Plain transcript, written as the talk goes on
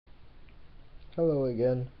Hello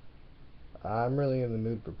again. I'm really in the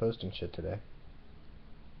mood for posting shit today.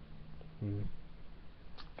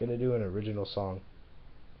 Gonna do an original song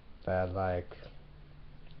that, I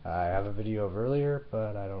have a video of earlier,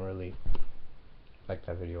 but I don't really like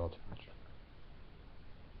that video all too much.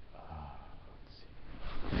 Let's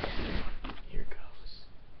see. Here goes.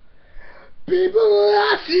 People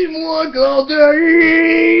ask him what gold to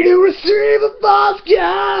eat to receive a false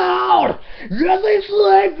count. As they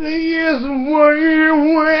slave the years away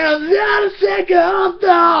without a second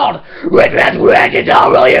thought. When that's when you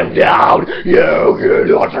don't really have down, you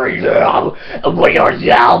cannot treat them. Put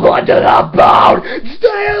yourself under the bone.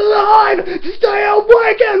 Stay alive, stay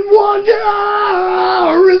awake and wonder.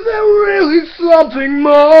 Is there really something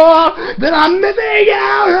more that I'm missing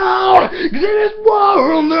out on? 'Cause in this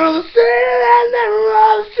world there's a sin and there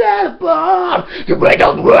are set apart. To break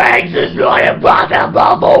those rings is not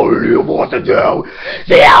impossible for you what to do.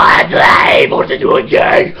 See how I'm able to do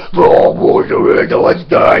again. For all boys are into its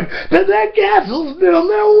time. But their castles build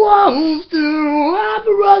their walls to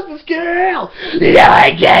offer us the scale. Yeah,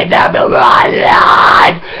 I gave them the right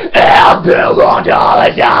life. And build on all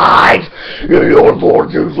the times. Your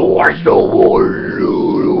fortunes are no more.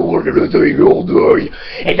 We're gonna take all day.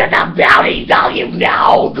 It's just a bounty value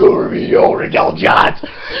now. Could be your indulgence.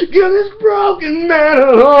 Get this broken man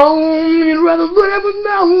at home. You'd rather live with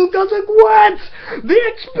no consequence. The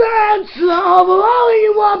expense of all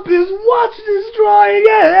you want is what's destroying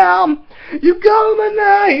him. You call him a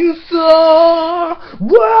name, sir.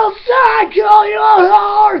 Well, I call you a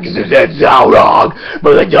whore. 'Cause it's so wrong,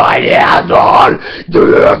 but the tide has on to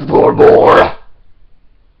ask for more.